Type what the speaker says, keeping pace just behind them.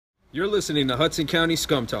You're listening to Hudson County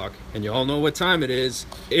Scum Talk, and you all know what time it is.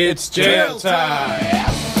 It's jail time!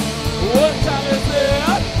 What time is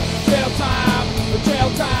it? Jail time! Jail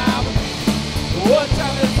time! What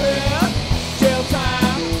time is it? Jail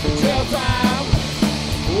time! Jail time!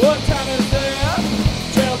 What time is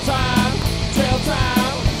it? Jail time! Jail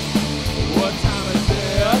time! What time is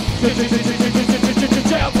it?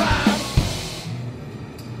 Jail time!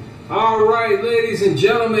 All right, ladies and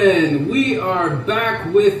gentlemen, we are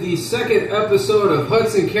back with the second episode of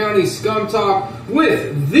Hudson County Scum Talk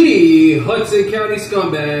with the Hudson County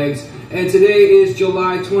Scumbags. And today is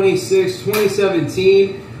July 26,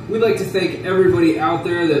 2017. We'd like to thank everybody out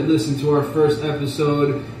there that listened to our first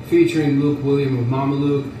episode featuring Luke William of Mama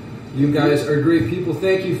Luke. You guys are great people.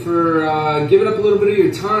 Thank you for giving up a little bit of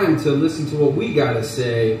your time to listen to what we got to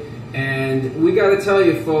say. And we got to tell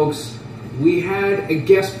you, folks, we had a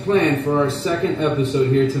guest planned for our second episode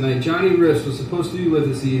here tonight. Johnny Riffs was supposed to be with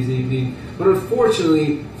us this evening, but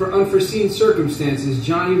unfortunately, for unforeseen circumstances,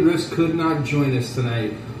 Johnny Riffs could not join us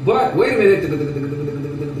tonight. But, wait a minute.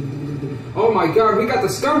 Oh my God, we got the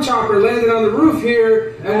Scum Chopper landing on the roof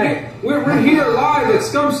here. And we're here live at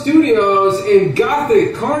Scum Studios in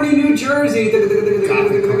Gothic, Kearney, New Jersey.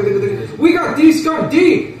 We got Dee Skvm.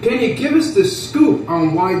 Dee, can you give us the scoop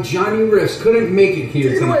on why Johnny Riffs couldn't make it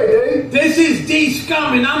here tonight? This is Dee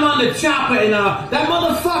Skvm, and I'm on the chopper, and that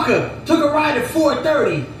motherfucker took a ride at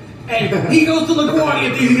 4:30, and he goes to LaGuardia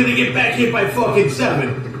and thinks he's gonna get back here by fucking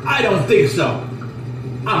 7. I don't think so.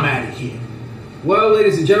 I'm out of here. Well,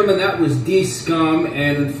 ladies and gentlemen, that was Dee Skvm,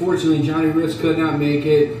 and unfortunately Johnny Riffs could not make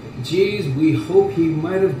it. Geez, we hope he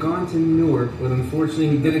might have gone to Newark, but unfortunately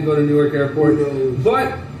he didn't go to Newark Airport.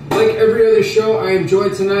 But, like every other show, I am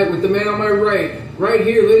joined tonight with the man on my right. Right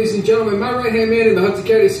here, ladies and gentlemen, my right-hand man in the Hudson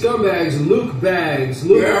County Scumbags, Luc Baggs.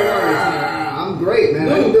 Luc, how are you tonight? I'm great, man.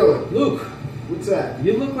 How you doing? Luc. What's that?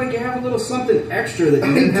 You look like you have a little something extra that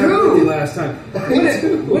you didn't have with you last time.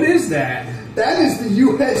 What is that? That is the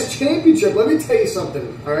U.S. Championship. Let me tell you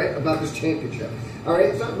something, all right, about this championship. All right,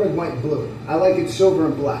 it's not red, white, and blue. I like it silver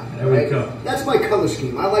and black. There we go. That's my color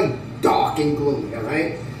scheme. I like dark and gloomy, all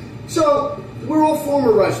right? So, we're all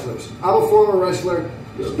former wrestlers. I'm a former wrestler.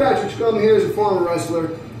 Mr. Patrick Scrum here is a former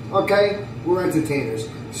wrestler. Okay? We're entertainers.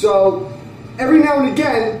 So, every now and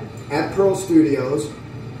again, at Pearl Studios,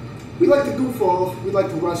 we like to goof off, we like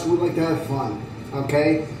to wrestle, we like to have fun.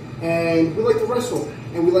 Okay? And we like to wrestle.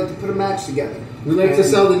 And we like to put a match together. We like to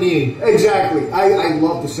sell the knee. Exactly. I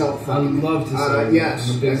love to sell the fucking knee. I love to sell. Yes,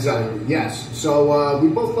 exactly. Yes. So we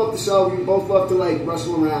both love to sell. We both love to like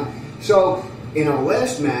wrestle around. So in our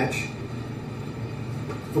last match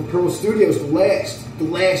for Pearl Studios, the last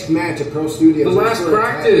match at Pearl Studios. The last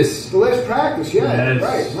practice. The last practice. Yeah.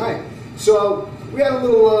 Yes. Right. So we had a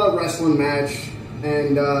little wrestling match,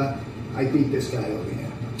 and I beat this guy over here.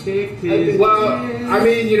 Well, I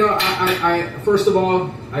mean, you know, I first of all,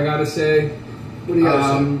 I gotta say, what do you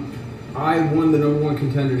gotta say? I won the #1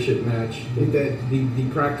 contendership match. He did. The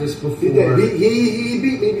practice before. He did. He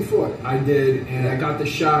beat me before. I did, and I got the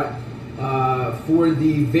shot for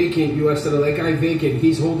the vacant U.S. title. That guy Vacant,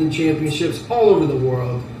 he's holding championships all over the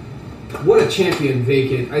world. What a champion,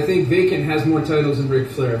 Vacant. I think Vacant has more titles than Ric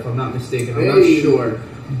Flair, if I'm not mistaken. I'm not sure.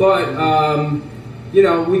 But, you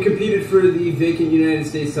know, we competed for the vacant United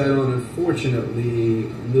States title, and unfortunately,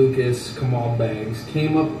 Lucas Kamal Baggs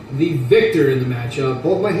came up the victor in the matchup.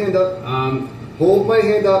 Hold my hand up. Hold my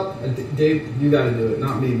hand up. Dave, you got to do it,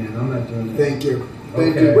 not me, man. I'm not doing it. Thank you.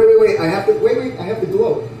 Thank you. Wait. I have to. Wait. I have to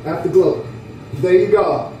gloat. There you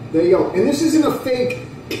go. There you go. And this isn't a fake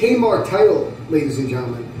Kmart title, ladies and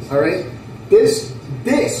gentlemen. All right. This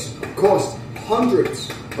cost hundreds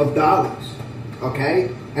of dollars. Okay,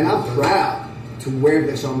 and I'm proud to wear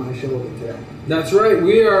this on my shoulder today. That's right.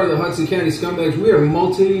 We are the Hudson County Scumbags. We are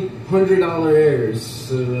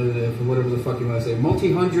multi-$100 for whatever the fuck you want to say.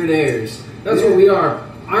 Multi-hundred-aires. That's what we are.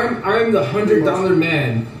 I'm the $100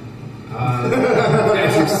 man.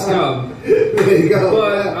 Patrick Scum. There you go.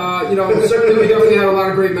 But you know, certainly we definitely had a lot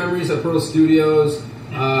of great memories at Pearl Studios.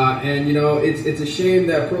 And you know, it's a shame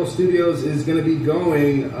that Pearl Studios is going to be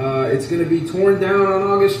going. It's going to be torn down on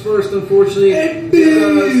August 1st, unfortunately,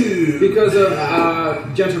 because of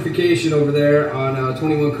gentrification over there on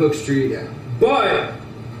 21 Cook Street. Yeah. But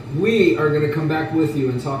we are going to come back with you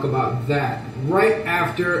and talk about that right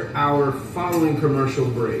after our following commercial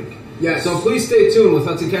break. Yes. So please stay tuned with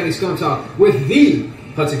Hudson County Scum Talk with the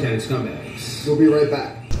Hudson County Scumbags. We'll be right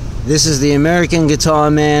back. This is the American Guitar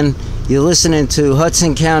Man. You're listening to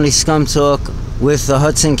Hudson County Scum Talk with the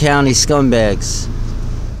Hudson County Scumbags.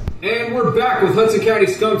 And we're back with Hudson County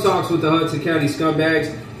Scum Talks with the Hudson County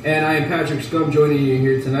Scumbags. and I am Patrick Skvm joining you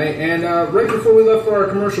here tonight. And right before we left for our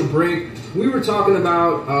commercial break, we were talking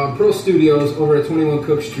about Pearl Studios over at 21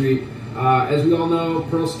 Cook Street. As we all know,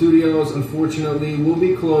 Pearl Studios, unfortunately, will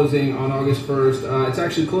be closing on August 1st. It's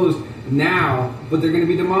actually closed now, but they're going to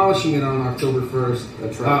be demolishing it on October 1st.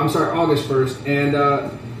 That's right. I'm sorry, August 1st.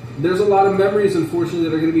 And there's a lot of memories, unfortunately,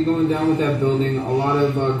 that are going to be going down with that building. A lot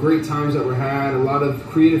of great times that were had, a lot of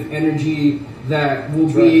creative energy that will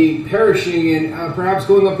be perishing and perhaps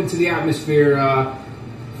going up into the atmosphere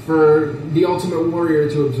for the ultimate warrior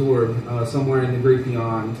to absorb somewhere in the great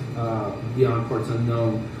beyond, beyond parts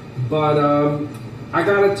unknown. But I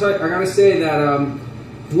gotta say that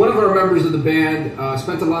one of our members of the band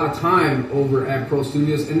spent a lot of time over at Pearl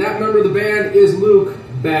Studios, and that member of the band is Luc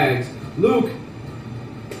Baggs. Luc,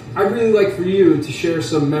 I'd really like for you to share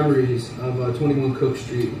some memories of 21 Cook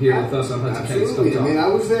Street here with us on Hudson County Scum Talk. I mean, I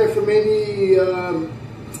was there for maybe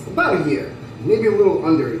about a year, maybe a little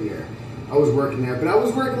under a year. I was working there, but I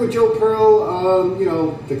was working with Joe Pearl, you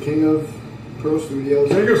know, the king of Pearl Studios.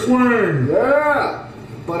 Take a swing! Yeah!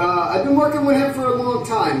 But I've been working with him for a long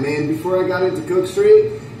time, man. Before I got into Cook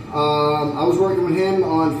Street, I was working with him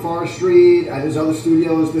on Forest Street, at his other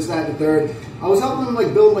studios, this, that, and the third. I was helping him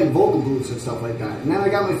like build like vocal booths and stuff like that. And then I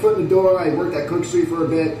got my foot in the door. I worked at Cook Street for a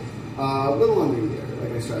bit, a little under a year,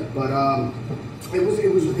 like I said. But it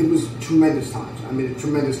was tremendous times. I mean,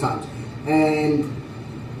 tremendous times. And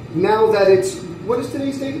now that it's, what is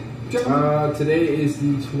today's date, gentlemen? Today is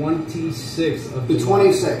the 26th of The July.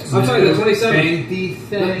 26th. I'm sorry, the 27th. The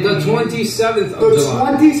 27th of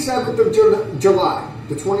July. The 27th of July.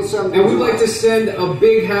 The 27th of And we'd July. like to send a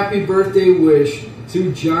big happy birthday wish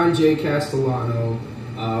to John J. Castellano,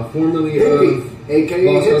 formerly Hippie, of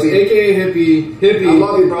a.k.a. Los Angeles, Hippie. a.k.a. Hippie. I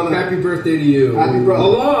love you, brother. Happy birthday to you. Happy brother.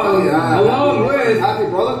 Along happy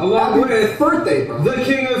brother. along Happy with birthday, bro. the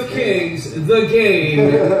King of Kings, the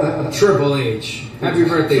Game, Triple H. Happy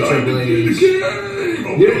birthday, Triple H.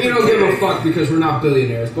 You don't give a fuck because we're not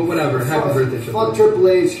billionaires, but whatever. Happy birthday, Triple Fuck H. Triple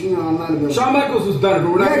H. You know, I'm not a millionaire. Shawn Michaels was better,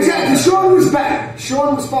 but we're not Yeah, gonna exactly. get that. Shawn was better.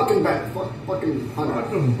 Shawn was fucking better. Fucking 100.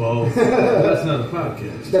 Fuck them both. That's not a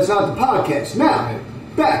podcast. That's not the podcast. Now,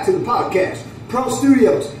 back to the podcast. Pearl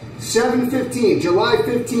Studios, 7/15, July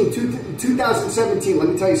 15, 2017. Let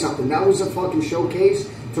me tell you something. That was a fucking showcase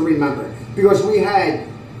to remember. Because we had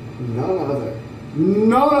none other than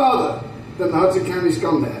the Hudson County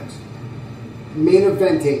Scumbags main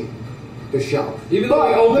eventing the show. Even though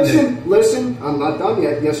we But opened listen, I'm not done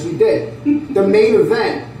yet. Yes, we did. The main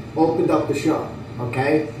event opened up the show,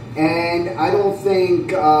 okay? And I don't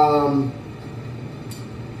think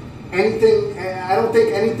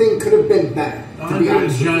anything could have been better. To be Andre the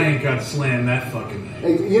honest with you. Giant got slammed that fucking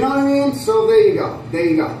night. You know what I mean? So there you go.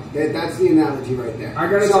 That's the analogy right there. I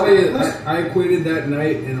gotta So, tell you, listen- I equated that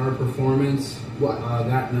night in our performance. What?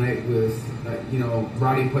 That night with,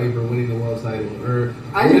 Roddy Piper winning the world title, or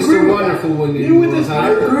I agree Mr. with Wonderful that. winning You the with world this? title,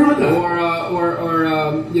 I agree with that.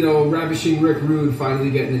 or ravishing Rick Rude finally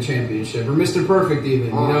getting the championship, or Mr. Perfect even.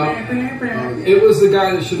 Oh, You know, yeah. it was the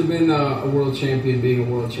guy that should have been a world champion, being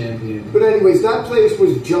a world champion. But anyways, that place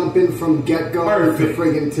was jumping from get-go to Perfect.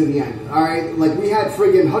 friggin' to the end. All right, like we had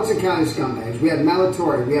friggin' Hudson County Scumbags, we had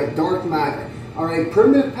Malatori, we had Dark Matter. All right,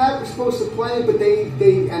 Primitive Pack was supposed to play, but they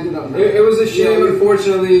ended up. It was a shame. Yeah,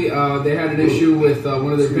 Unfortunately, they had an issue with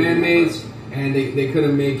one of their bandmates, and they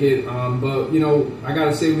couldn't make it. But I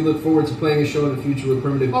gotta say, we look forward to playing a show in the future with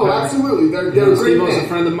Primitive Oh, Pack. absolutely, they're You know, a great Steve-O's a band.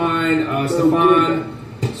 friend of mine, They're a Stefan.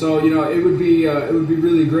 So it would be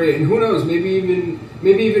really great, and who knows, maybe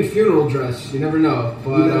even funeral dress. You never know,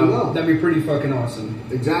 but You never know. that'd be pretty fucking awesome.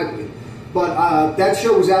 Exactly. But that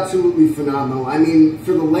show was absolutely phenomenal. I mean,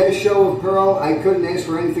 for the last show of Pearl, I couldn't ask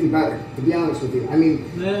for anything better, to be honest with you. I mean,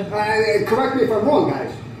 correct me if I'm wrong, guys.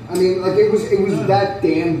 I mean, like it was that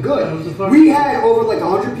damn That was a good. fucking- We had over like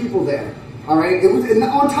 100 people there. All right, it was, and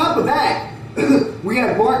on top of that, we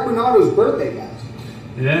had Mark Bernardo's birthday, guys.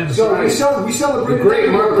 Yeah. So we celebrated The great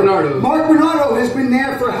that. Mark Bernardo. Mark Bernardo has been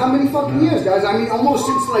there for how many fucking years, guys? I mean, almost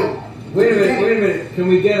since like. Wait a minute. Can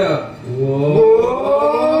we get a whoa?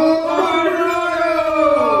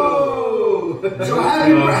 So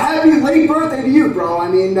happy late birthday to you, bro. I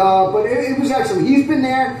mean, but it was excellent. He's been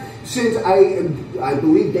there since I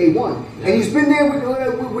believe day one, and he's been there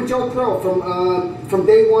with Joe Pearl from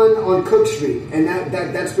day one on Cook Street, and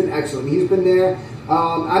that's been excellent. He's been there.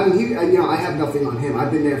 I mean, I have nothing on him.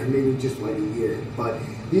 I've been there for maybe just like a year, but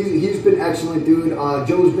he's been excellent, dude.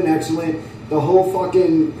 Joe's been excellent. The whole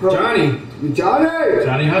fucking Pearl. Johnny Hudson?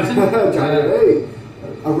 Johnny, hey.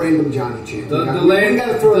 A random Johnny chant. The the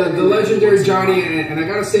legendary Johnny, and I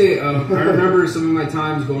gotta say, I remember some of my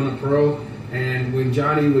times going to Pro, And when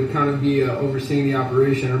Johnny would kind of be overseeing the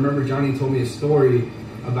operation, I remember Johnny told me a story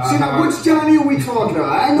about See, now, which Johnny are we talking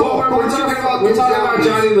about? I know we're talking about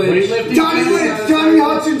Johnny Lynch. Johnny Lynch, Johnny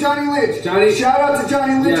Hudson, Johnny Lynch. Shout out to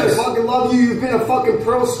Johnny Lynch. Yes. I fucking love you. You've been a fucking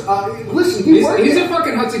pro. Listen, he's a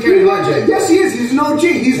fucking Hudson County legend. Yes, he is. He's an OG.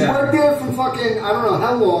 He's worked there from fucking I don't know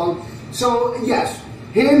how long. So yes,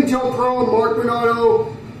 him, Joe Pearl, Mark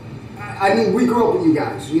Bernardo. I mean, we grew up with you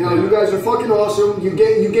guys. You know, you guys are fucking awesome. You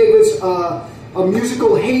gave us a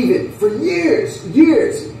musical haven for years.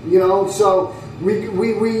 You know, so. We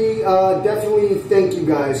definitely thank you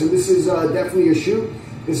guys, and this is definitely a shoot.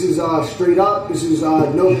 This is straight up. This is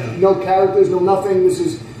no characters, no nothing. This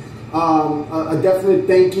is a definite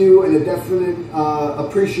thank you and a definite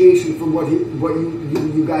appreciation for what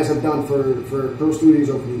you guys have done for Pro Studios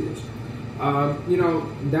over the years. You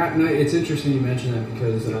know, that night, it's interesting you mentioned that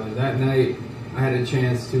because that night I had a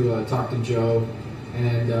chance to talk to Joe,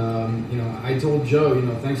 and you know, I told Joe, you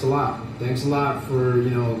know, thanks a lot for, you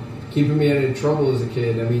know, keeping me out of trouble as a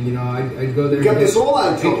kid. I mean, you know, I'd go there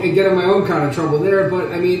and get in my own kind of trouble there,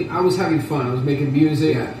 but I mean, I was having fun. I was making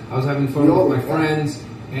music. Yeah. I was having fun with my friends,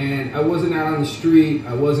 and I wasn't out on the street.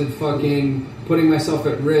 I wasn't fucking putting myself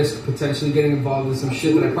at risk, potentially getting involved in some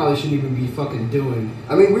shit that I probably shouldn't even be fucking doing.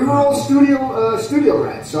 I mean, we were all studio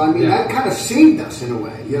rats, so I mean, that kind of saved us in a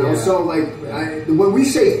way, you know. So like, when we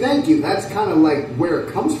say thank you, that's kind of like where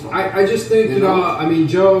it comes from. I just think, you know, I mean,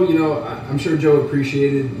 Joe, you know, I'm sure Joe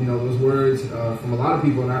appreciated, you know, those words from a lot of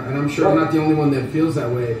people, and I'm sure I'm not the only one that feels that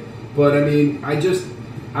way. But I mean, I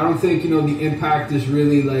don't think, you know, the impact is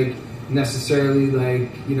really like necessarily like,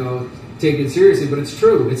 you know, taken seriously, but it's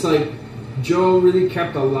true. It's like, Joe really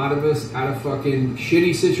kept a lot of us out of fucking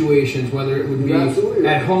shitty situations, whether it would be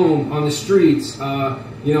at home, on the streets,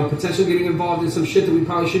 you know, potentially getting involved in some shit that we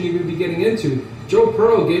probably shouldn't even be getting into. Joe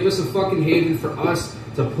Pearl gave us a fucking haven for us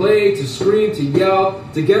to play, to scream, to yell,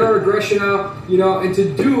 to get our aggression out, you know, and to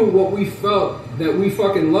do what we felt that we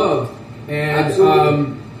fucking loved. And,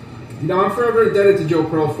 you know, I'm forever indebted to Joe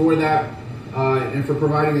Pearl for that and for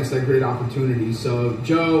providing us that great opportunity. So,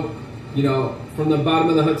 Joe, you know, from the bottom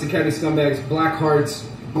of the Hudson County Scumbags, Black Hearts,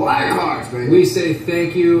 baby. We say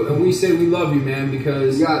thank you, and we say we love you, man,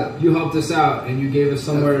 because you helped us out, and you gave us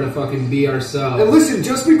somewhere to fucking be ourselves. And listen,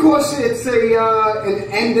 just because it's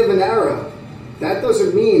an end of an era, that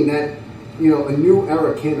doesn't mean that, you know, a new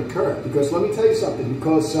era can't occur. Because let me tell you something,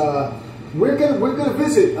 because we're gonna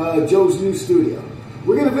visit Joe's new studio.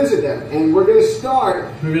 We're going to visit that, and we're going to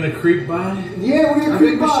start... We're going to creep by? Yeah, we're going to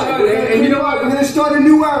creep by. And you know what? We're going to start a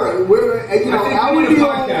new era. You know, I think we need a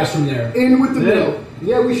podcast from there. In with the bill.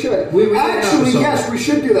 Yeah, we should. Actually, yes, we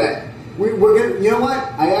should do that. We're going to... You know what?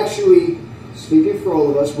 I actually, speaking for all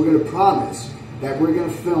of us, we're going to promise that we're going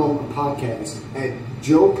to film a podcast at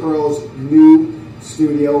Joe Pearl's new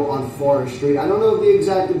studio on Forest Street. I don't know the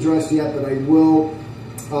exact address yet, but I will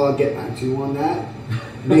get back to you on that.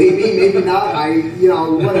 Maybe not. You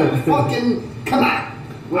know, whatever. Fucking, come on.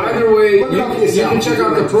 Either way, you can check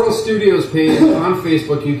out the Pearl Studios page on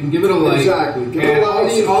Facebook. You can give it a like. Exactly. Give it a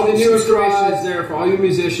like. All the new information is there for all you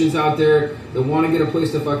musicians out there that want to get a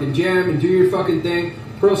place to fucking jam and do your fucking thing.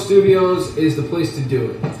 Pearl Studios is the place to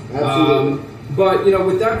do it. Absolutely. But, you know,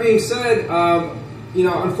 with that being said, you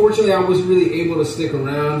know, unfortunately, I wasn't really able to stick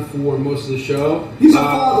around for most of the show. He's a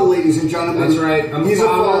father, ladies and gentlemen. That's right. I'm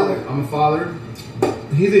a father.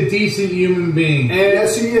 He's a decent human being. And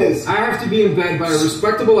yes, he is. I have to be in bed by a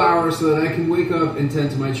respectable hour so that I can wake up and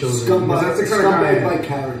tend to my children. That's the kind of guy I am. By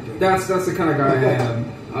character. That's the kind of guy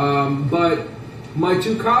I am. But my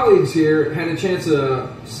two colleagues here had a chance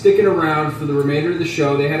of sticking around for the remainder of the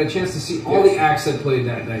show. They had a chance to see all the acts that played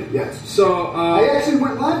that night. Yes. So I actually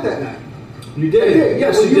went live that night. You did? I did.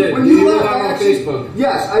 Yes, you did. When you were left, live on Facebook.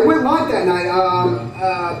 Yes, I went live that night.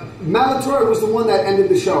 Malatora was the one that ended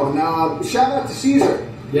the show. And shout out to Caesar.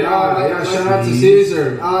 Shout out to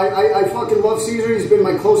Caesar. I fucking love Caesar. He's been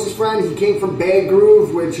my closest friend. He came from Bad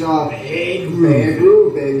Groove, which Bad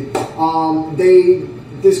Groove, baby. They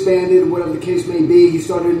disbanded, whatever the case may be. He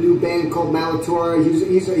started a new band called Malatora.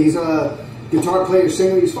 He's a guitar player,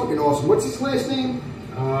 singer. He's fucking awesome. What's his last name?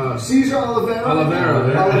 Caesar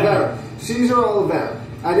Oliveira. Caesar Oliveira.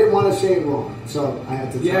 I didn't want to say it wrong, so I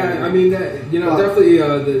had to. I mean, that, you know, definitely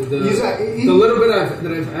the little bit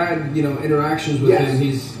that I've had, you know, interactions with him,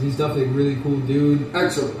 he's definitely a really cool dude.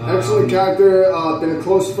 Excellent character. Been a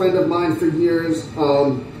close friend of mine for years.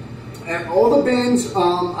 And all the bands,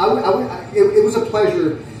 it was a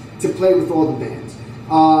pleasure to play with all the bands.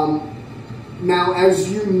 Now,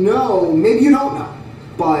 as you know, maybe you don't know,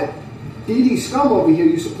 but Dee Dee Skvm over here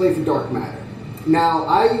used to play for Dark Matter. Now,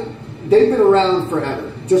 they've been around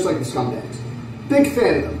forever, just like the Scumbags. Big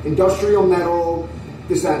fan of them. Industrial metal,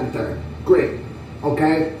 this, that, and third. Great.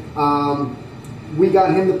 Okay? We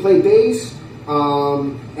got him to play bass,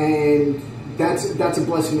 and that's a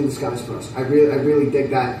blessing in disguise for us. I really dig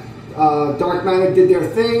that. Dark Matter did their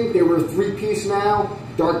thing. They were a 3-piece now.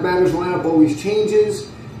 Dark Matter's lineup always changes.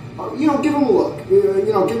 You know, give them a look. You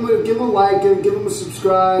know, give them a like, give them a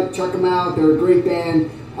subscribe. Check them out. They're a great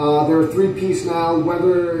band. They're a 3-piece now.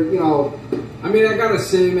 Whether, you know, I mean, I gotta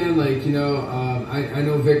say, man, like, you know, I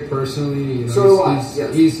know Vic personally. You know, so do I.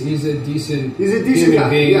 Yes. He's a decent. He's a decent human guy.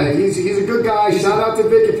 being. Yeah, he's a good guy. Shout out to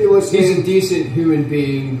Vic if you're listening. He's a decent human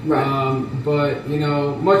being. Right. But you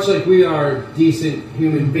know, much like we are decent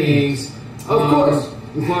human beings. Of course.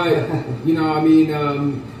 But you know, I mean,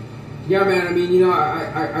 yeah, man. I mean, you know,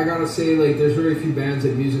 I gotta say, like, there's very few bands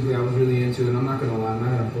that musically I was really into, and I'm not gonna lie, I'm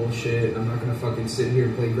not gonna bullshit. I'm not gonna fucking sit here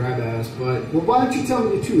and play grab ass. But well, why don't you tell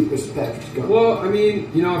me the truth, Mr. Patrick Scott? well, I mean,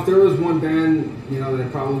 you know, if there was one band, you know, that I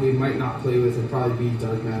probably might not play with, it'd probably be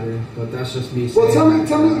Dark Matter. But that's just me saying. Well,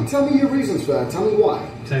 tell me your reasons for that. Tell me why.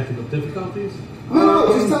 Technical difficulties?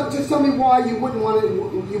 No, just tell me why you wouldn't want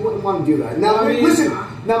to do that. Now, I mean, listen.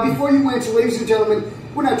 Now, before you answer, ladies and gentlemen,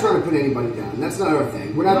 we're not trying to put anybody down. That's not our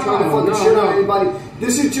thing. We're not trying to fucking shit on anybody.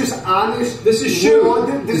 This is just honest. This is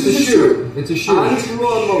shoot. This is a shoot. It's a shoot. Honest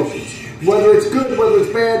raw emotions. Whether it's good, whether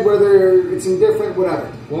it's bad, whether it's indifferent,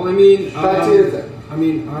 whatever. Well, I mean, back to your thing. I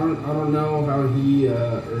mean, I don't know how he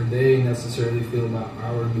or they necessarily feel about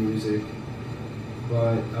our music,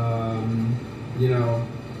 but you know,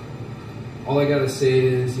 all I gotta say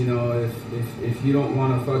is, you know, if you don't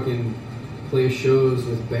want to fucking play shows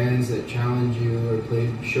with bands that challenge you, or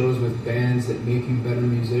play shows with bands that make you better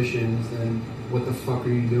musicians, then what the fuck are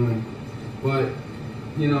you doing? But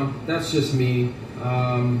you know, that's just me.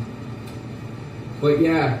 But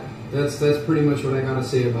yeah, that's pretty much what I gotta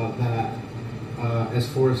say about that. As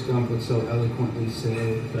Forrest Gump would so eloquently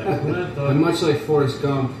say. And much like Forrest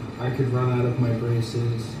Gump, I could run out of my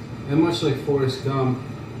braces. And much like Forrest Gump,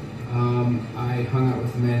 I hung out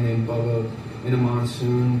with a man named Bubba in a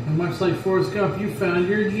monsoon. And much like Forrest Gump, you found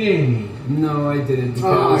your Jenny. No, I didn't.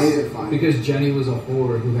 Because Jenny was a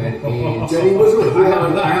whore who had AIDS. Jenny was a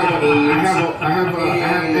whore. I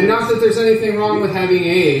have, and not that there's anything wrong with having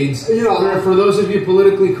AIDS. You know, for those of you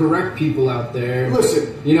politically correct people out there,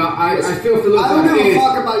 listen. You know, I feel for those. I don't give a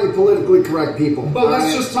fuck about you politically correct people. But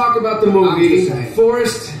let's just talk about the movie.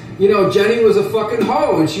 Forrest. You know, Jenny was a fucking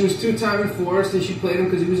hoe, and she was two-timing Forrest, and she played him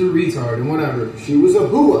because he was a retard and whatever. She was a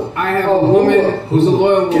hooah. I have a woman who's a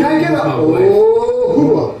loyal woman. Can I get a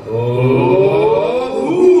hooah? Oh,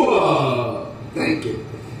 hooah! Thank you.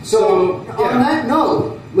 So on that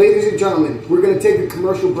note, ladies and gentlemen, we're going to take a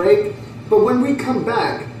commercial break, but when we come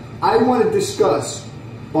back, I want to discuss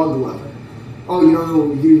Bug Lover. Oh, you don't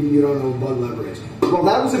know you don't know what Bug Lover is. Well,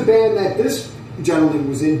 that was a band that this gentleman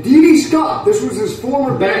was in. Dee Dee Skvm. This was his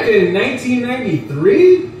former back band. in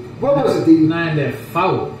 1993. What was it, Dee Dee?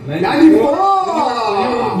 94. 94.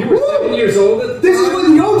 You were 7 years old at the time? This is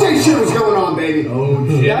when the OJ shit was going on, baby.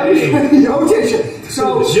 OJ. That was when the OJ shit.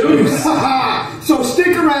 So, so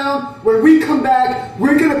stick around. When we come back,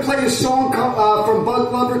 we're going to play a song from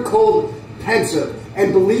Bug Lover called Pensive.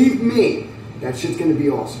 And believe me, that shit's going to be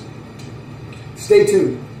awesome. Stay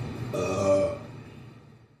tuned.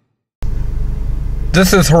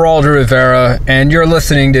 This is Geraldo Rivera, and you're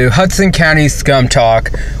listening to Hudson County Scum Talk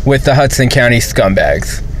with the Hudson County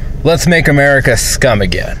Scumbags. Let's make America scum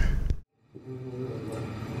again.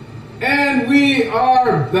 And we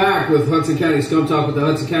are back with Hudson County Scum Talk with the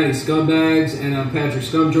Hudson County Scumbags, and I'm Patrick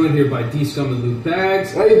Scum, joined here by Dee Skvm and Luc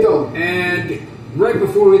Baggs. How you doing? And right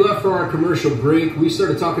before we left for our commercial break, we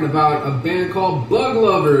started talking about a band called Bug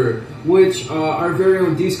Lover, which our very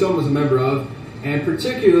own Dee Skvm was a member of. And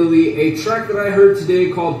particularly a track that I heard today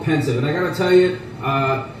called Pensive. And I gotta tell you,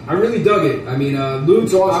 I really dug it. I mean,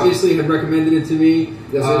 Luke obviously had recommended it to me.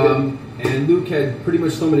 Yes, I did. And Luke had pretty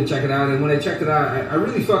much told me to check it out. And when I checked it out, I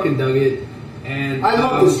really fucking dug it. And I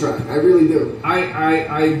love this track. I really do.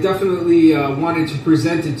 I definitely wanted to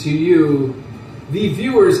present it to you, the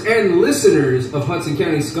viewers and listeners of Hudson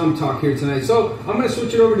County Scum Talk here tonight. So I'm going to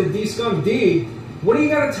switch it over to Dee Skvm. Dee, what do you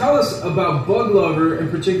got to tell us about Bug Lover and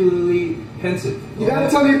particularly Pensive? You got to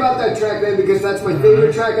tell me about that track, man, because that's my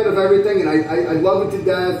favorite track out of everything, and I love it to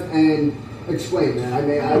death. And explain, man.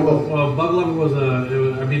 I love it. Well, Bug Lover was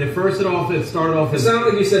I mean, at first it started off. It sounded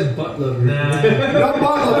like you said butt lover. Nah. No,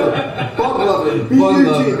 Bug Lover. Bug Lover. Bug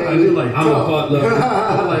Lover. baby. I do like. I'm a butt lover.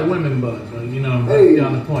 I like women, but you know, Hey. that's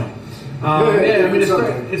on the point. Yeah, I mean,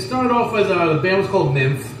 it started off as the band was called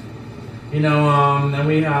Nymph. You know,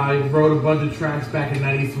 and I wrote a bunch of tracks back in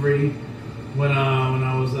 '93 when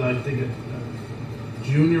I was I think a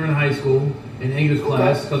junior in high school. in English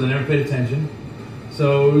class because I never paid attention.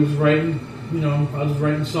 So we was writing, I was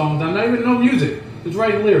writing songs. I'm not even no music. Just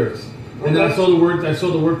writing lyrics. And then I saw the word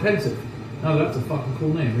pensive. Oh, that's a fucking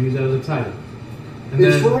cool name. I use that as a title. And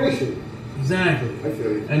Inspiration. Then, exactly. I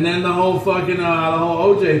feel you. And then the whole fucking the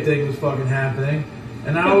whole OJ thing was fucking happening.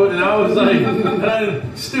 And I was like,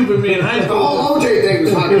 stupid me in high school. The whole OJ thing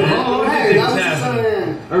was fucking happening. Hey, that was just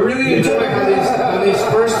I really enjoy how these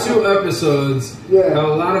first 2 episodes have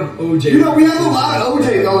a lot of OJ. We have a lot of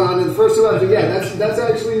OJ going on in the first 2 episodes. Yeah, that's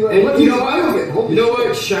actually. And you know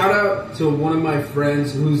what? Shout out to one of my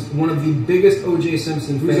friends who's one of the biggest OJ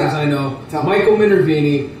Simpson fans I know, Michael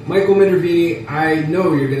Minervini. Michael Minervini, I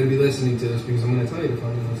know you're going to be listening to this because I'm going to tell you to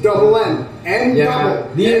fucking listen. Double M and double.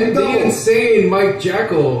 The insane Mike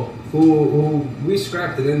Jekyll, who we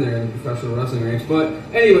scrapped it in there in the professional wrestling range. But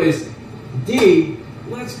anyways, D,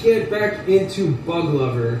 let's get back into Bug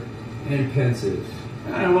Lover and Pensive.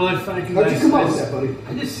 Well, how'd you come up with that, buddy?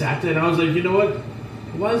 I just sat there and I was like, you know what?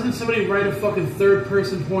 Why doesn't somebody write a fucking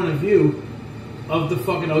third-person point of view of the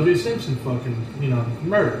fucking O.J. Simpson fucking,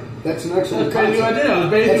 murder? That's an excellent concept. That's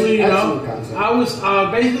basically what I did. I was basically, I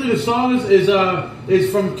was basically the song is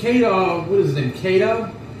from Kato. What is his name? Kato.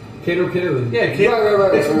 Kato Kaelin. Yeah, Kato.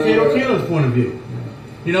 Right. It's from Kato Kaelin's point of view.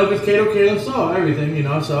 Because Kato Kaelin saw everything.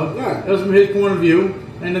 So it was from his point of view.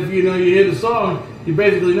 And if you hear the song, you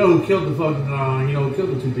basically know who killed the fucking, who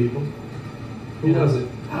killed the 2 people. Who was it?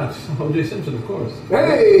 O.J. Simpson, of course.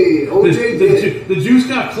 Hey, O.J. did. The juice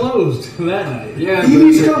got closed that night. Yeah, Dee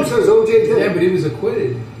Dee Skvm says O.J. did. Yeah, but he was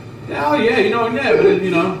acquitted. Oh yeah, but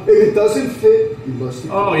If it doesn't fit, you must.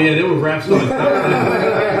 Oh yeah, they were raps on it.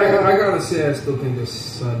 I gotta say, I still think his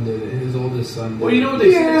son did it. His oldest son did it. Well, you know what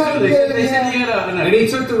they said too? They said he had and he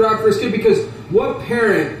took the rap for his kid because what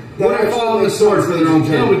parent would have fallen the sword for their own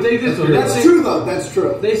kid? No, but they did. That's true though. That's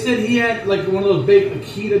true. They said he had like one of those big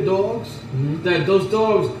Akita dogs. That those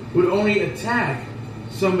dogs would only attack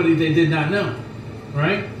somebody they did not know.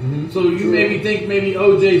 Right? So you made me think maybe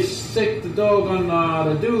OJ sicked the dog on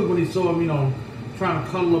the dude when he saw him, trying to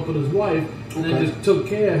cuddle up with his wife, and then just took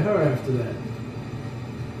care of her after that.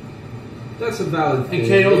 That's a valid thing.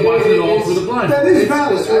 And KO's watching it all through the blind. That is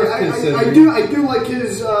valid. I do like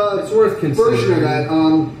his it's worth version of that.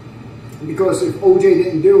 Because if OJ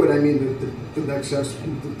didn't do it, I mean the next suspect.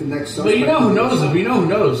 But you know who knows him? You know who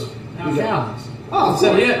knows? Al Collins. Oh,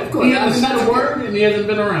 so of course. He hasn't said a word, and he hasn't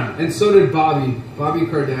been around. And so did Bobby. Bobby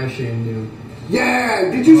Kardashian knew.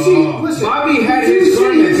 Yeah. Did you see? Listen. Bobby had his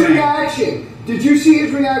reaction. Did you see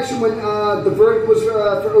his reaction when the verdict was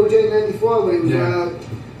for OJ in '94? When he was,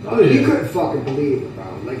 he couldn't fucking believe it, bro.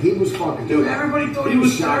 Like he was fucking. Dude, everybody thought he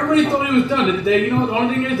was. Everybody thought he was done. The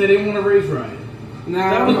only thing is they didn't want to race riot.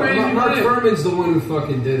 Nah, Mark Furman's the one who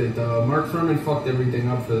fucking did it, though. Mark Furman fucked everything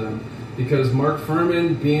up for them. Because Mark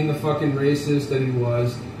Furman, being the fucking racist that he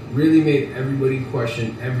was, really made everybody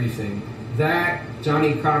question everything. That,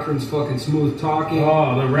 Johnny Cochran's fucking smooth talking.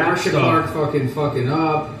 Oh, the rap Marsha stuff. Clark fucking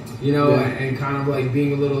up, and kind of like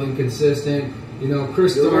being a little inconsistent.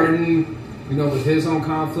 Chris Darden, with his own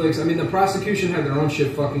conflicts. I mean, the prosecution had their own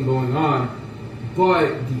shit fucking going on.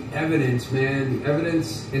 But the evidence, man,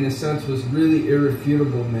 in a sense was really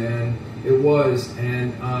irrefutable, man. It was.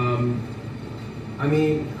 And,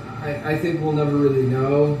 I think we'll never really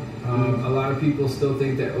know. A lot of people still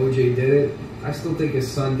think that OJ did it. I still think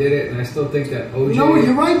his son did it, and I still think that OJ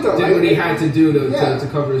you're right, though. did what he had to do to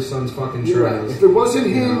cover his son's fucking trails. Right. If it wasn't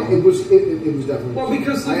him, it was definitely. Well,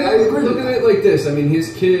 because I agree. Look at it like this. I mean,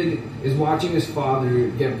 his kid is watching his father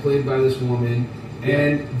get played by this woman.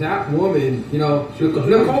 And that woman,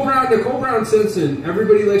 Nicole Brown Simpson,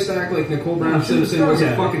 everybody likes to act like Nicole Brown Simpson was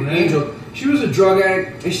a fucking angel. She was a drug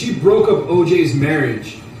addict, and she broke up OJ's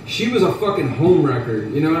marriage. She was a fucking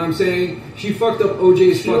homewrecker, you know what I'm saying? She fucked up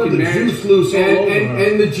OJ's fucking marriage. Juice loose all over her.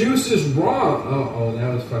 And the juice is wrong. Oh,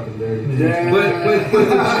 that was fucking dirty. Yeah. But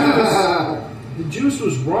the juice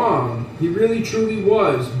was wrong. He really, truly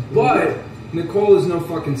was. But Nicole is no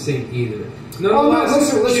fucking saint either.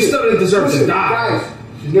 Nonetheless, listen, she still deserves to die. Guys,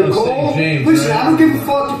 Nicole, James, listen, right? I don't give a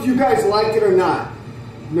fuck if you guys like it or not.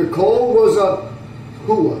 Nicole was a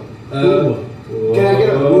hooah. Can I get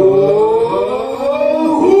a hooah?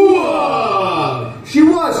 She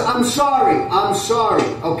was. I'm sorry.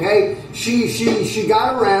 Okay. She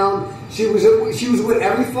got around. She was with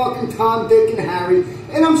every fucking Tom, Dick, and Harry.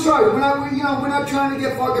 And I'm sorry. We're not trying to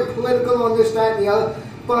get fucking political on this, that, and the other.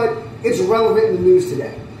 But it's relevant in the news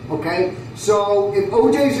today. Okay? So, if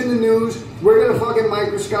OJ's in the news, we're going to fucking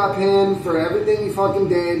microscope him for everything he fucking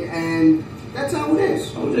did, and that's how it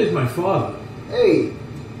is. OJ's my father. Hey,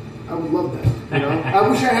 I would love that. You know, I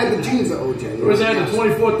wish I had the genes of OJ. I wish I had the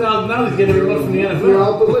 $24,000 getting every month from the NFL. You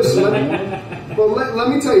know, but listen, let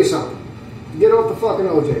me tell you something. Get off the fucking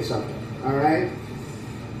OJ something. All right.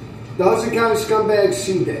 The Hudson County Scumbags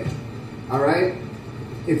CD. All right.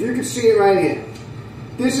 If you can see it right here,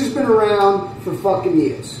 this has been around for fucking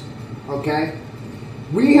years. Okay.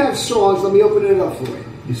 We have songs. Let me open it up for you.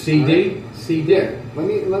 You CD? Right? CD. Yeah. Let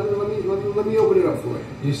me open it up for you.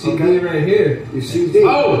 You CD right here. You CD.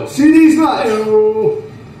 Oh! CD's nuts.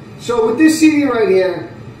 So with this CD right here,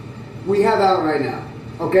 we have out right now.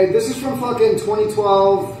 Okay, this is from fucking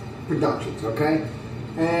 2012 Productions. Okay,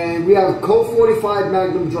 and we have Colt 45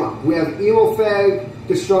 Magnum Drum. We have Emo Fag,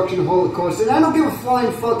 Destruction, Holocaust, and I don't give a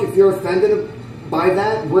flying fuck if you're offended by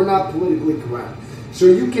that. We're not politically correct, so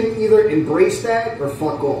you can either embrace that or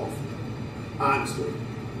fuck off. Honestly,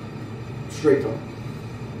 straight up.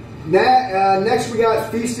 Next we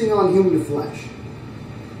got Feasting on Human Flesh.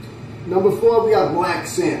 Number 4 we got Black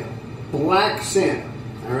Santa. Black Santa.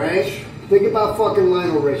 Alright? Think about fucking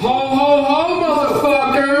Lionel Richie. Ho ho ho,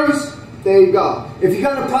 motherfuckers! There you go. If you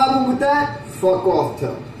got a problem with that, fuck off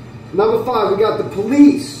too. Number 5 we got The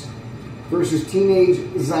Police versus Teenage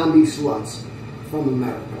Zombie Sluts from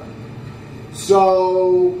America.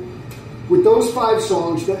 So with those 5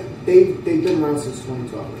 songs, they've been around since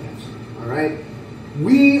 2012, I guess. Alright?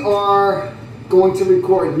 We are going to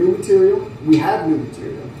record new material. We have new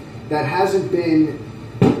material that hasn't been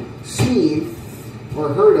seen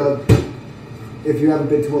or heard of if you haven't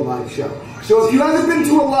been to a live show. So if you haven't been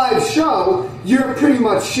to a live show, you're pretty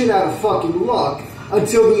much shit out of fucking luck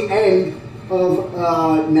until the end of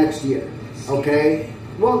next year. Okay?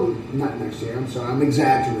 Well, not next year. I'm sorry. I'm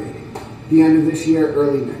exaggerating. The end of this year,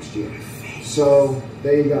 early next year. So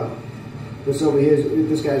there you go. This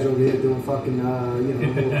guy's over here doing fucking,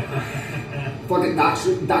 fucking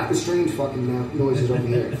Doctor Strange fucking noises over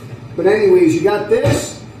here. But anyways, you got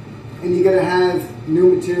this, and you're gonna have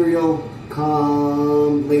new material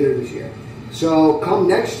come later this year. So come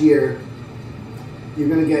next year, you're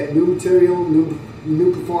gonna get new material,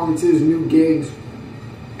 new performances, new gigs,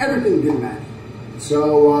 everything good, man.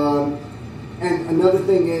 So, and another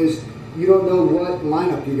thing is, you don't know what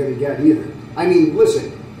lineup you're gonna get either. I mean,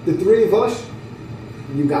 listen. The 3 of us,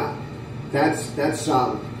 you got. That's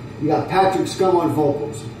solid. You got Patrick Scum on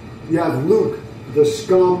vocals. You have Luc, the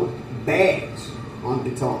Scum Baggs, on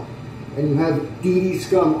guitar. And you have Dee Dee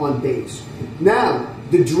Skvm on bass. Now,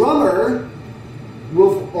 the drummer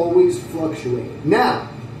will always fluctuate. Now,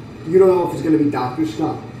 you don't know if it's going to be Dr.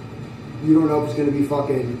 Scum. You don't know if it's going to be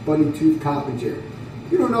fucking Bunny Tooth Coppinger.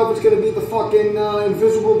 You don't know if it's going to be the fucking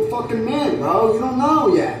Invisible fucking Man, bro. You don't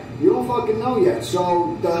know yet. You don't fucking know yet.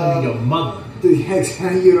 So your mother.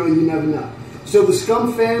 You never know. So the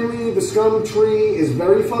Scum family, the Scum tree is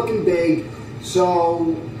very fucking big.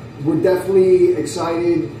 So we're definitely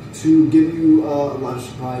excited to give you a lot of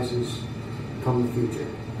surprises come in the future.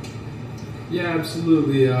 Yeah,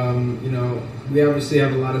 absolutely. We obviously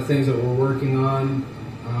have a lot of things that we're working on.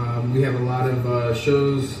 We have a lot of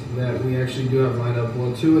shows that we actually do have lined up.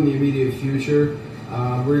 Well, 2 in the immediate future.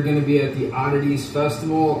 We're going to be at the Oddities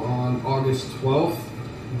Festival on August 12th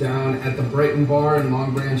down at the Brighton Bar in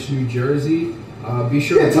Long Branch, New Jersey. Be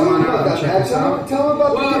sure to come on out and check us out. Tell them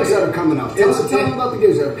about the gigs that are coming up. Tell them about the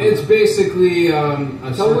gigs that are coming up. It's basically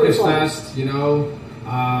a circus fest, you know.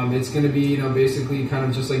 It's going to be, basically kind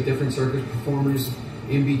of just like different circus performers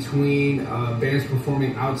in between, bands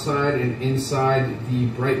performing outside and inside the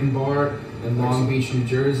Brighton Bar in Long Beach, New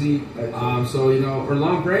Jersey. Or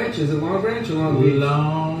Long Branch. Is it Long Branch or Long Beach?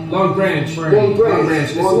 Long Branch. It's Long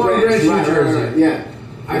Branch, New Jersey. Right. Yeah.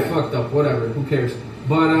 I fucked up. Whatever. Who cares?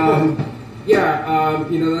 But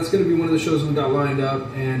that's going to be one of the shows we got lined up,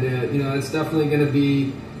 and it's definitely going to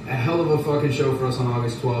be a hell of a fucking show for us on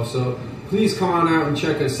August 12th. So please come on out and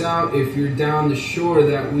check us out. If you're down the shore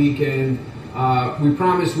that weekend, we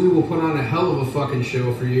promise we will put on a hell of a fucking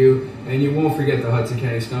show for you, and you won't forget the Hudson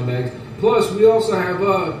County Scumbags. Plus, we also have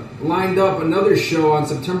lined up another show on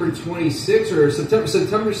September 26th, or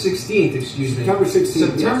September 16th, excuse me.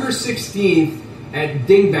 September 16th at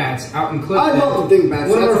Dingbats out in Clifton. I love the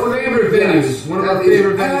Dingbats. One of our favorite venues. One of our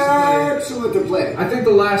favorite venues. Excellent to play. I think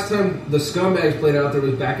the last time the Scumbags played out there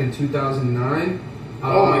was back in 2009.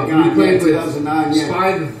 Oh my God! We played with 2009. Yeah.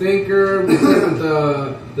 Spy the Thinker. We played with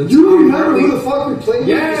the You Tom remember Hartley. who the fuck we played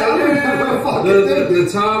with?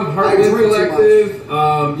 The Tom Hartley Collective.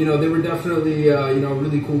 They were definitely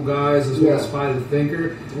really cool guys, as well as Spy the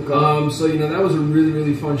Thinker. Okay. That was a really,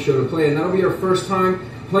 really fun show to play, and that'll be our first time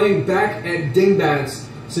playing back at Dingbats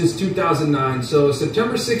since 2009. So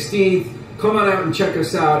September 16th, come on out and check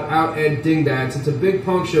us out at Dingbats. It's a big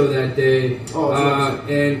punk show that day. Oh,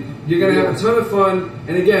 and you're going to have a ton of fun.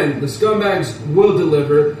 And again, the Scumbags will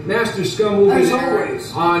deliver. Master Scum will be there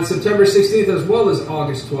on September 16th as well as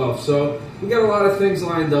August 12th. So we got a lot of things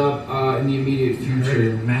lined up in the immediate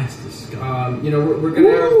future. Master Scum. You know, we're going to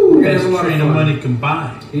have a lot of fun. Money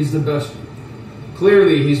combined. He's the best.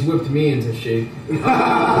 Clearly, he's whipped me into shape.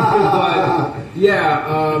 But,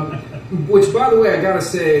 yeah, which, by the way, I gotta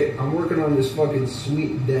say, I'm working on this fucking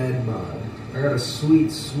sweet dad bod. I got a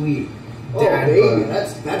sweet dad bod.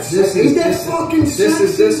 That's sexy.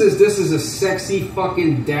 This is a sexy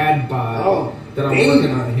fucking dad bod that I'm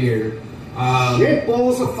working on here. Shit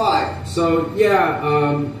balls of fire. So,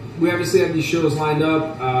 yeah, we obviously have these shows lined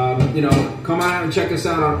up. You know, come on out and check us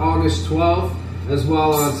out on August 12th. As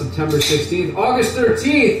well on September 16th. August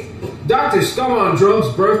 13th, Dr. Scum on Drums'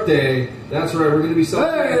 birthday. That's right, we're going to be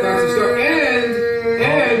celebrating Dr. Scum.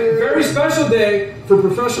 And very special day for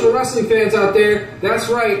professional wrestling fans out there. That's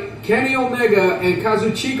right, Kenny Omega and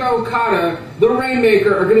Kazuchika Okada, the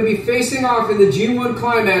Rainmaker, are going to be facing off in the G1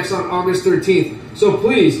 Climax on August 13th. So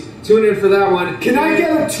please, tune in for that one. Can I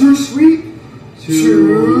get a too sweet?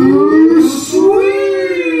 Too sweet!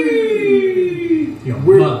 Your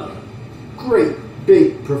mother. Great,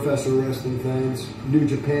 big professional wrestling fans. New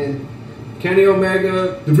Japan. Kenny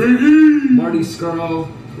Omega, The Big E. Marty Scurll,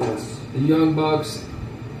 Yes. the Young Bucks,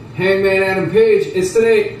 Hangman Adam Page. It's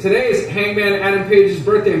today. Today is Hangman Adam Page's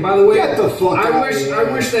birthday. And by the way, Get the fuck out I of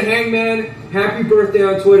here. wish the Hangman happy birthday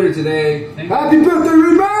on Twitter today. Happy birthday,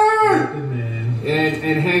 man!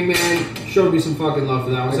 And Hangman showed me some fucking love for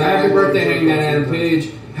that one. So I got happy it. birthday, Hangman Adam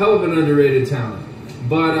Page. Hell of an underrated talent.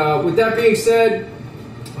 But with that being said,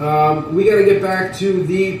 we got to get back to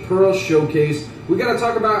the Pearl Showcase. We got to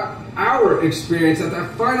talk about our experience at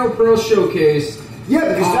that final Pearl Showcase. Yeah,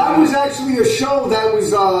 because that was actually a show that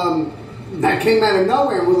was that came out of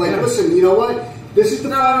nowhere. And we're like, listen, you know what? This is the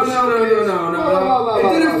No. It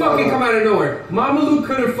didn't fucking come out of nowhere. Mama Lou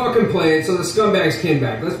couldn't fucking play it, so the Scumbags came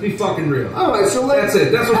back. Let's be fucking real. All right, so that's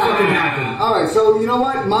it. That's what fucking happened. All right, so you know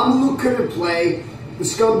what? Mama Lou couldn't play. The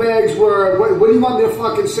Scumbags were, what do you want me to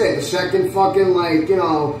fucking say? The second fucking, like, you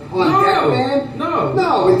know, on deck band? No,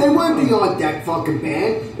 they weren't the on deck fucking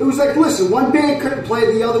band. It was like, listen, one band couldn't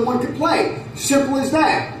play, the other one could play. Simple as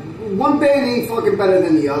that. One band ain't fucking better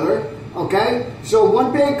than the other, okay? So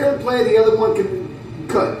one band couldn't play, the other one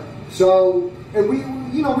could. So, and we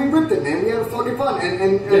ripped it, man. We had fucking fun.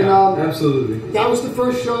 And absolutely. That was the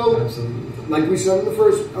first show, absolutely. Like we said in the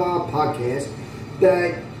first podcast,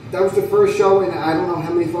 that was the first show in I don't know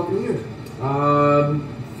how many fucking years.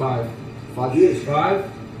 5. 5 years.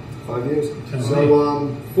 5? 5 years.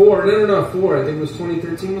 So 4. No, 4. I think it was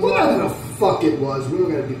 2013. Was whatever the fuck it was. We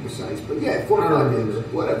don't gotta be precise, but yeah, 4 or 5 years.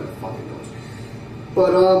 Whatever the fuck it was.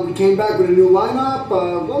 But we came back with a new lineup.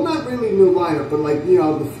 Well, not really a new lineup, but like the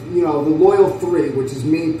loyal 3, which is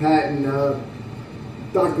me, Pat, and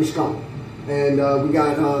Dr. Scum, and we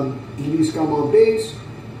got Dee Dee Skvm on bass.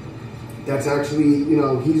 That's actually,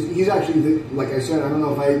 he's actually, like I said, I don't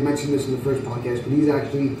know if I mentioned this in the first podcast, but he's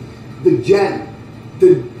actually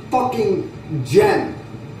the fucking gem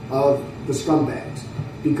of the Scumbags,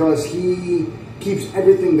 because he keeps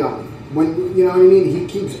everything going. When, you know what I mean? He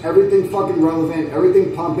keeps everything fucking relevant,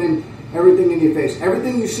 everything pumping, everything in your face.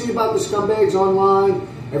 Everything you see about the Scumbags online,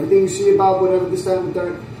 everything you see about whatever this, that, and the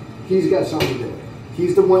third, he's got something to do with it.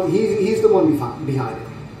 He's the one, he's the one behind it.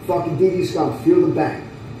 Fucking Dee Dee Skvm, feel the bang.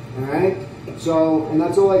 Alright? So, and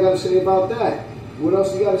that's all I got to say about that. What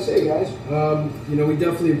else you got to say, guys? We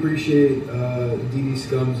definitely appreciate Dee Dee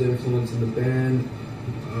Skvm's influence in the band.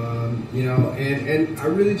 And I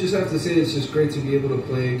really just have to say it's just great to be able to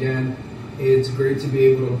play again. It's great to be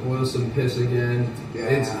able to boil some piss again. Yeah.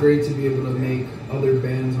 It's great to be able to make other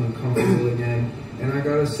bands uncomfortable again. And I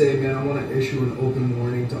gotta say, man, I want to issue an open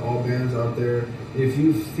warning to all bands out there. If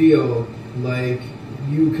you feel like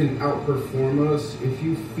you can outperform us, if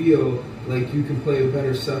you feel like you can play a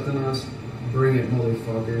better set than us, bring it,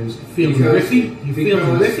 motherfuckers. Feeling riffy? You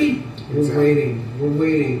feeling riffy? We're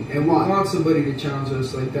waiting, and we want somebody to challenge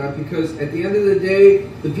us like that, because at the end of the day,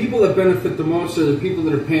 the people that benefit the most are the people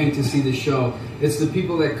that are paying to see the show. It's the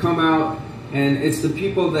people that come out, and it's the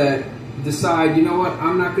people that decide, you know what,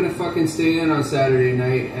 I'm not going to fucking stay in on Saturday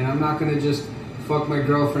night, and I'm not going to just fuck my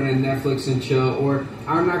girlfriend and Netflix and chill, or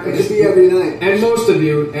I'm not going to be every night. And most of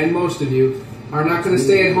you are not going to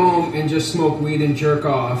stay at home and just smoke weed and jerk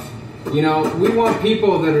off. We want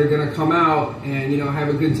people that are going to come out and, have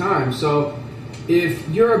a good time. So if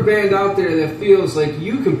you're a band out there that feels like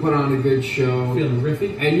you can put on a good show, feeling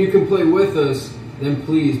riffy, and you can play with us, then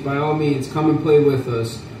please, by all means, come and play with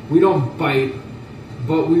us. We don't bite.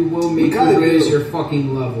 but we will make you raise your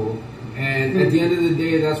fucking level. And at the end of the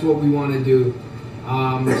day, that's what we want to do.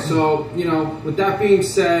 So, you know, with that being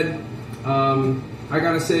said, I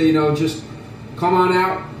gotta say, you know, just come on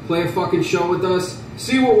out, play a fucking show with us,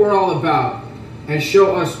 see what we're all about, and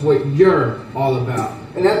show us what you're all about.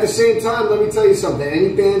 And at the same time, let me tell you something.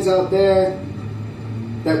 Any bands out there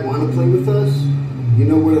that want to play with us, you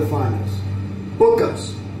know where to find us. Book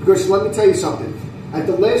us. Because let me tell you something. At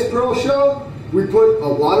the last Pearl show, we put a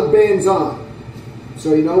lot of bands on.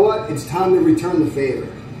 So you know what? It's time to return the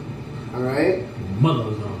favor. All right?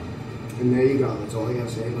 Mother's on. And there you go. That's all I got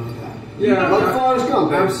to say about that. Yeah, like Forrest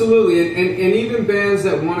Gump. Absolutely. And even bands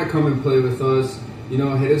that want to come and play with us, you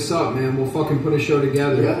know, hit us up, man. We'll fucking put a show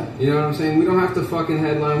together. Yeah. You know what I'm saying? We don't have to fucking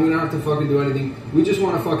headline. We don't have to fucking do anything. We just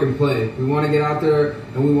want to fucking play. We want to get out there,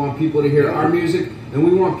 and we want people to hear our music, and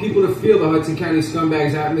we want people to feel the Hudson County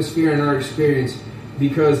Scumbags atmosphere and our experience,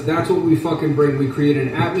 because that's what we fucking bring. We create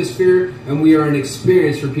an atmosphere, and we are an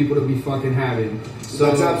experience for people to be fucking having. So,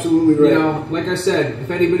 that's absolutely right. You know, like I said, if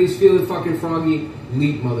anybody's feeling fucking froggy,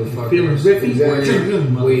 leap, motherfuckers. Feeling riffy? Exactly.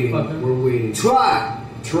 We're waiting. We're waiting. Try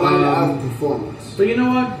to outperform us. So you know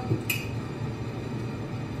what?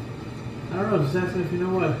 I don't know, just asking if you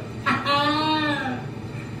know what.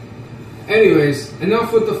 Anyways,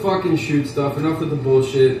 enough with the fucking shoot stuff, enough with the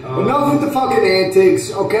bullshit. Enough with the fucking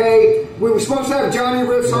antics, okay? We were supposed to have Johnny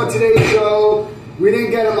Riffs on today's show. We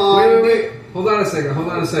didn't get him on. Wait. Hold on a second.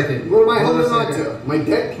 What am I holding on to? My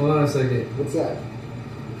dick? Hold on a second. What's that?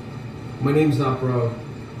 My name's not Bro.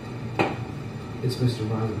 It's Mr.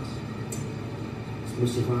 Violence. It's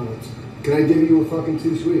Mr. Violence. Can I give you a fucking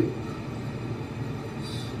too sweet?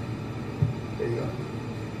 There you go.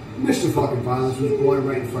 Mr. fucking Violence was born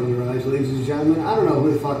right in front of your eyes, ladies and gentlemen. I don't know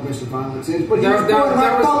who the fuck Mr. Violence is, but he was born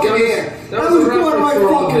right fucking here. That was born right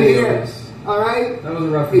fucking here. Alright? That was a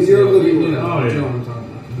reference. In your living room. You know what I'm talking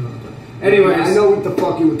about. Anyways. I know what the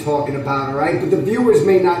fuck you were talking about, alright? But the viewers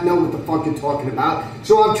may not know what the fuck you're talking about,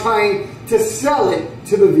 so I'm trying to sell it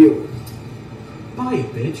to the viewers. Buy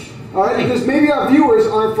it, bitch. Alright, because maybe our viewers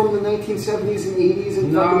aren't from the 1970s and 80s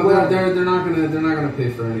and no, they're not gonna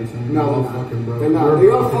pay for anything. No, they're fucking broke. They're not. They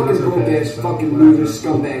are fucking broke ass, fucking losers,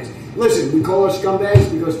 scumbags. Listen, we call our scumbags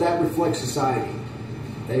because that reflects society.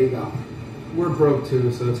 There you go. We're broke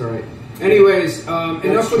too, so it's alright. Anyways,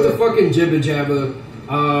 enough with the fucking jibba jabba.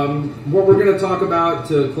 What we're gonna talk about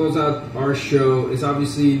to close out our show is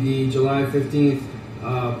obviously the July 15th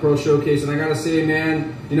Pro Showcase, and I gotta say,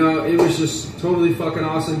 man, you know, it was just totally fucking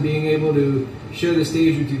awesome being able to share the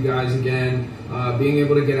stage with you guys again, being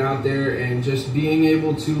able to get out there and just being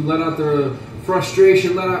able to let out the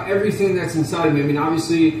frustration, let out everything that's inside of me. I mean,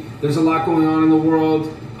 obviously, there's a lot going on in the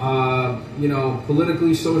world, you know,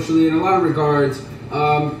 politically, socially, in a lot of regards,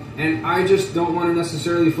 and I just don't want to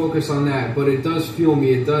necessarily focus on that, but it does fuel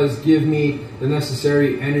me. It does give me the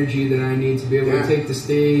necessary energy that I need to be able to take the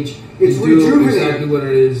stage and do exactly what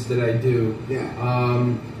it is that I do.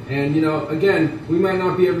 And, you know, again, we might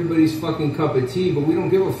not be everybody's fucking cup of tea, but we don't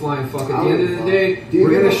give a flying fuck. At the end of the day,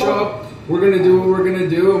 we're going to show up, we're going to do what we're going to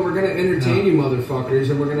do, and we're going to entertain you motherfuckers,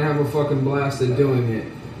 and we're going to have a fucking blast at doing it.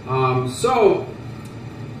 So,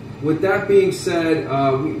 with that being said,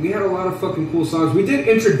 we had a lot of fucking cool songs. We did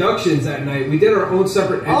introductions that night. We did our own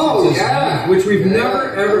separate entrances, which we've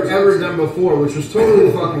never, ever done before, which was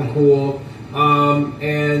totally fucking cool.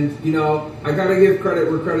 And, you know, I gotta give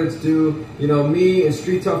credit where credit's due. You know, me and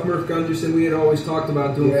Street Tough Murph Gunderson, we had always talked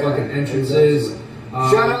about doing fucking entrances.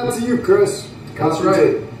 Shout out to you, Chris. That's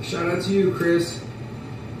right. Shout out to you, Chris.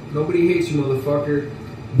 Nobody hates you, motherfucker.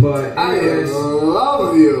 But anyways, I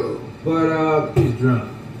love you. But he's drunk.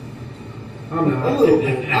 I'm not. A little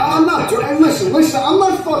bit. I'm not drunk. Listen, I'm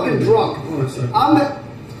not fucking drunk.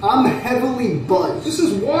 I'm heavily buzzed. This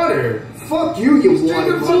is water. Fuck you, you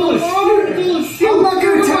water. Full of shit. I'm not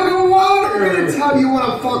gonna tell you what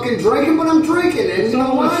I'm fucking drinking, but I'm drinking it. You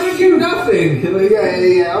know what? Why don't you nothing?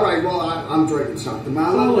 Yeah. All right. Well, I'm drinking something.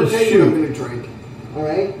 I'm not gonna tell you what I'm gonna drink. All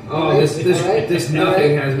right. Oh, this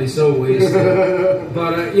nothing has me so wasted.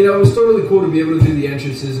 But you know, it was totally cool to be able to do the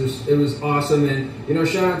entrances. It was awesome, and you know,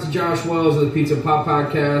 shout out to Josh Wells of the Pizza Pop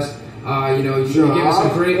Podcast. You know, you gave us a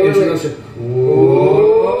great introduction.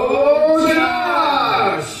 Whoa,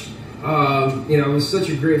 Josh! You know, it was such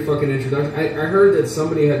a great fucking introduction. I heard that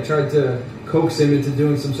somebody had tried to coax him into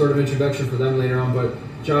doing some sort of introduction for them later on, but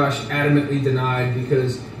Josh adamantly denied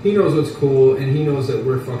because he knows what's cool and he knows that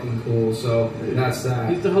we're fucking cool. So that's that.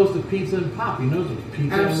 He's the host of Pizza and Pop. He knows what's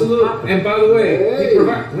pizza. Absolutely. And by the way, he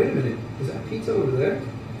provides. Wait a minute. Is that pizza over there?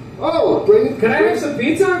 Oh, bring it. Can I have some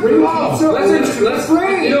pizza? Bring pizza. Let's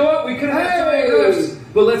you know what? We could have Johnny Riffs,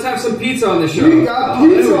 but let's have some pizza on the show. We got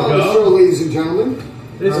pizza on the show, ladies and gentlemen.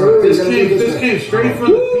 This came straight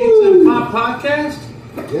from the Pizza and Pop podcast.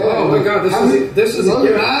 Yeah. Oh my God, this is look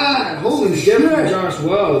a at that. Holy gift from shit. Josh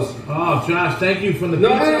Wells. Oh, Josh, thank you from the No,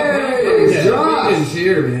 Pizza and Pop hey, podcast. Josh. Vegan's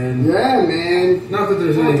here, man. Yeah, man. Not that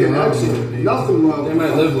there's anything wrong with it. Nothing wrong They with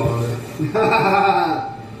might it. live longer.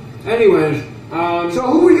 Anyways, So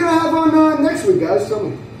who are we gonna have on next week, guys? Tell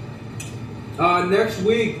me. next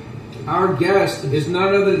week, our guest is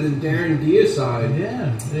none other than Darren Deeside.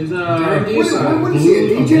 Yeah, he's Darren What Deeside. is he,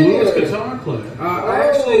 a DJ? blues or- guitar player.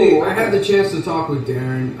 I had the chance to talk with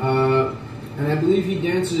Darren, and I believe he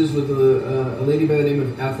dances with a lady by the name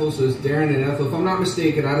of Ethel, so it's Darren and Ethel. If I'm not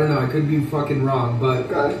mistaken, I don't know, I could be fucking wrong,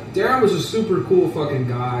 but Okay. Darren was a super cool fucking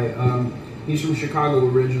guy. He's from Chicago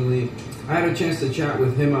originally. I had a chance to chat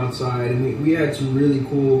with him outside, and we had some really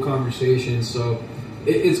cool conversations, so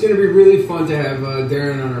it's going to be really fun to have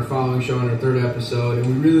Darren on our following show, on our third episode, and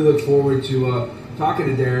we really look forward to talking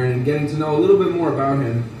to Darren and getting to know a little bit more about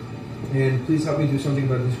him. And please help me do something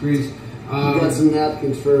about these grease. You got some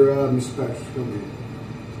napkins for Mr. Patrick.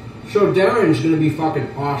 So Darren's going to be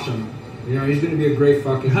fucking awesome. You know, he's going to be a great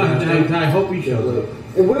fucking guy. I hope he shows up.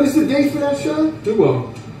 And what is the date for that show? Do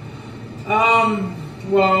well.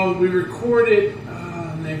 Well, we record it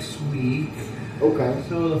next week. Okay.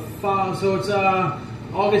 So it's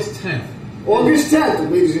August 10th. August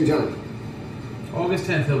 10th, ladies and gentlemen. August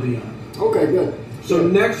 10th he'll be on. Okay, good. So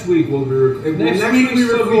next week we'll be Next week we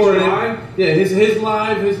record July. it. Yeah, his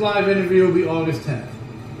live interview will be August 10th.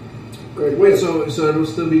 Great. Wait, so it'll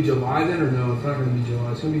still be July then, or no? It's not going to be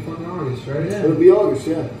July. It's going to be fucking August, right? Yeah. It'll be August,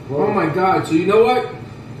 yeah. Oh my God! So you know what?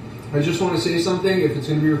 I just want to say something. If it's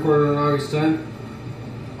going to be recorded on August 10th,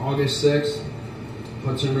 August 6th,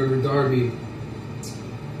 Hudson River Derby.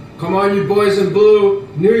 Come on, you boys in blue.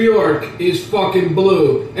 New York is fucking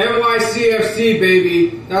blue. NYCFC,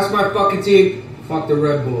 baby. That's my fucking team. Fuck the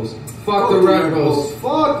Red Bulls. Fuck the Red Bulls.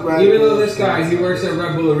 Fuck Red Bulls. Even though this guy, he works at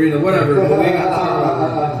Red Bull Arena, whatever. But we ain't gonna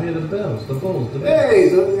talk about Pay the bills, the Bulls, the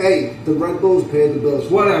Bulls. Hey, the Red Bulls pay the bills.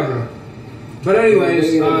 it. Whatever. But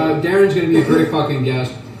anyways, Darren's gonna be a great fucking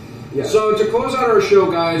guest. Yeah. So to close out our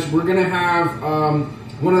show, guys, we're gonna have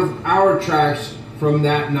one of our tracks from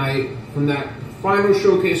that night, from that final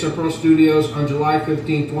showcase at Pro Studios on July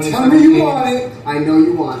 15th, 2017. Tell me you want it. I know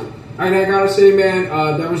you want it. And I gotta say, man,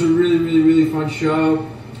 that was a really, really, really fun show.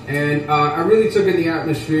 And I really took in the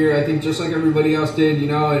atmosphere, I think just like everybody else did, you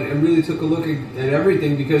know, and really took a look at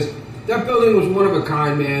everything, because that building was one of a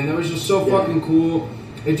kind, man. That was just so fucking cool.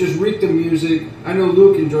 It just reeked of music. I know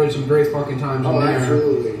Luke enjoyed some great fucking times in there.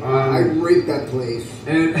 Absolutely. I rate that place.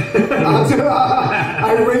 And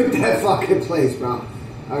I rate that fucking place, bro.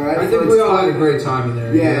 All right. I think we all had a great time in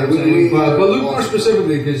there. Yeah, you know what I'm saying? But Luke awesome. more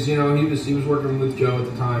specifically, because you know he was working with Joe at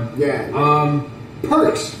the time. Yeah.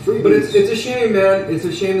 Perks. Free But it's a shame, man. It's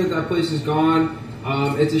a shame that place is gone.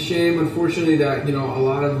 It's a shame, unfortunately, that you know a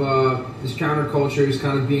lot of this counterculture is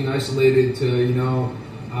kind of being isolated to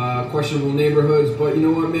questionable neighborhoods. But you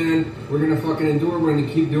know what, man? We're gonna fucking endure. We're gonna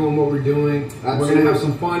keep doing what we're doing. Absolutely. We're gonna have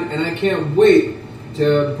some fun, and I can't wait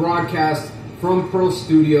to broadcast from Pearl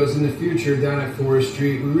Studios in the future down at Forest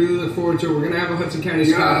Street. We really look forward to it. We're gonna have a Hudson County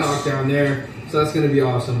Scum Talk down there, so that's gonna be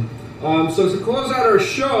awesome. So to close out our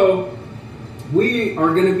show, we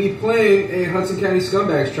are going to be playing a Hudson County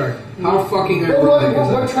Scumbags track. How fucking ironic is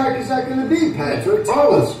What that? track is that going to be, Patrick?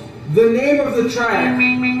 Tell us. The name of the track.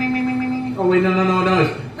 Oh wait, no.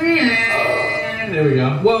 It's there we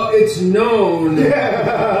go. Well, it's known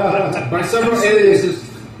by several aliases.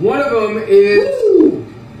 One of them is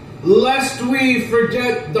Lest We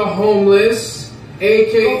Forget the Homeless,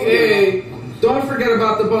 a.k.a. Don't Forget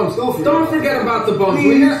About the Bums. Don't forget about the bums.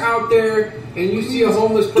 When you're out there and you see a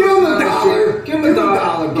homeless person Give him a on the dollar. street, give him a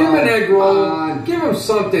dollar, give him an egg roll, give him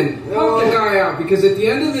something. Help the guy out, because at the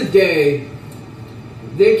end of the day,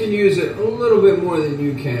 they can use it a little bit more than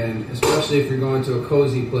you can, especially if you're going to a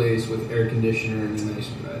cozy place with air conditioner and a nice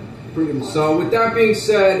bed. Pretty much. So with that being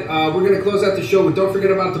said, we're going to close out the show with Don't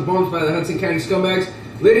Forget About the Bums by the Hudson County Scumbags.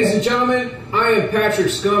 Ladies and gentlemen, I am Patrick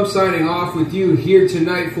Scum signing off with you here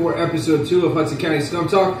tonight for episode 2 of Hudson County Scum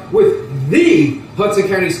Talk with the Hudson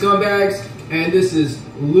County Scumbags. And this is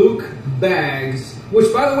Luc Baggs.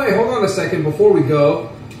 Which, by the way, hold on a second before we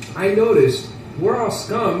go. I noticed we're all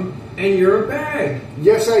scum and you're a bag.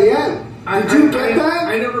 Yes, I am. Did you get that?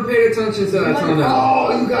 I never paid attention to that until now.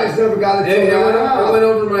 Oh, you guys never got it. It went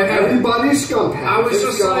over my head. Everybody's scum. I was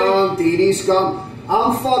just scum, like... Dee Dee Skvm.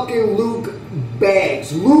 I'm fucking Luc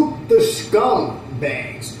Baggs. Luc the Scum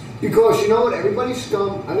Bags. Because you know what? Everybody's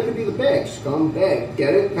scum. I'm going to be the bag. Scum bag.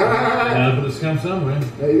 Get it? Gotta put the scum somewhere.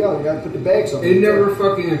 There you go. You got to put the bags on. It never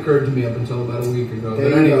fucking occurred to me up until about a week ago.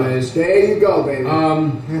 There But anyways. There you go, baby.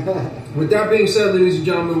 With that being said, ladies and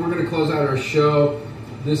gentlemen, we're going to close out our show.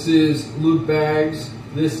 This is Luc Baggs.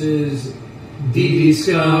 This is Dee Dee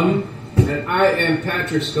Skvm. And I am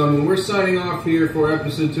Patrick Scum. And we're signing off here for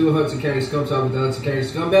episode 2 of Hudson County Scum Talk with the Hudson County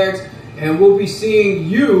Scumbags. And we'll be seeing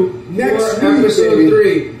you Next for week, episode baby.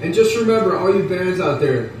 3. And just remember, all you bands out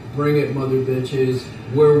there, bring it, mother bitches.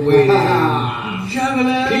 We're waiting.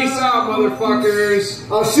 Peace out,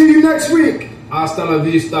 motherfuckers. I'll see you next week. Hasta la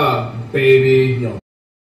vista, baby.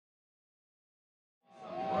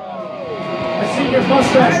 I see your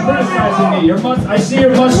mustache criticizing me. I see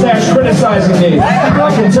your mustache criticizing me.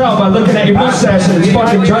 I can tell by looking at your mustache that it's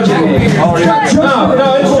fucking judging me. No,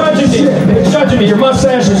 it's judging me. It's judging me. Your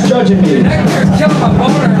mustache is judging me.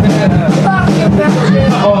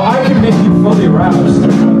 Oh, I can make you fully aroused.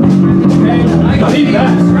 Okay? Believe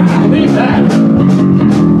that. Believe that.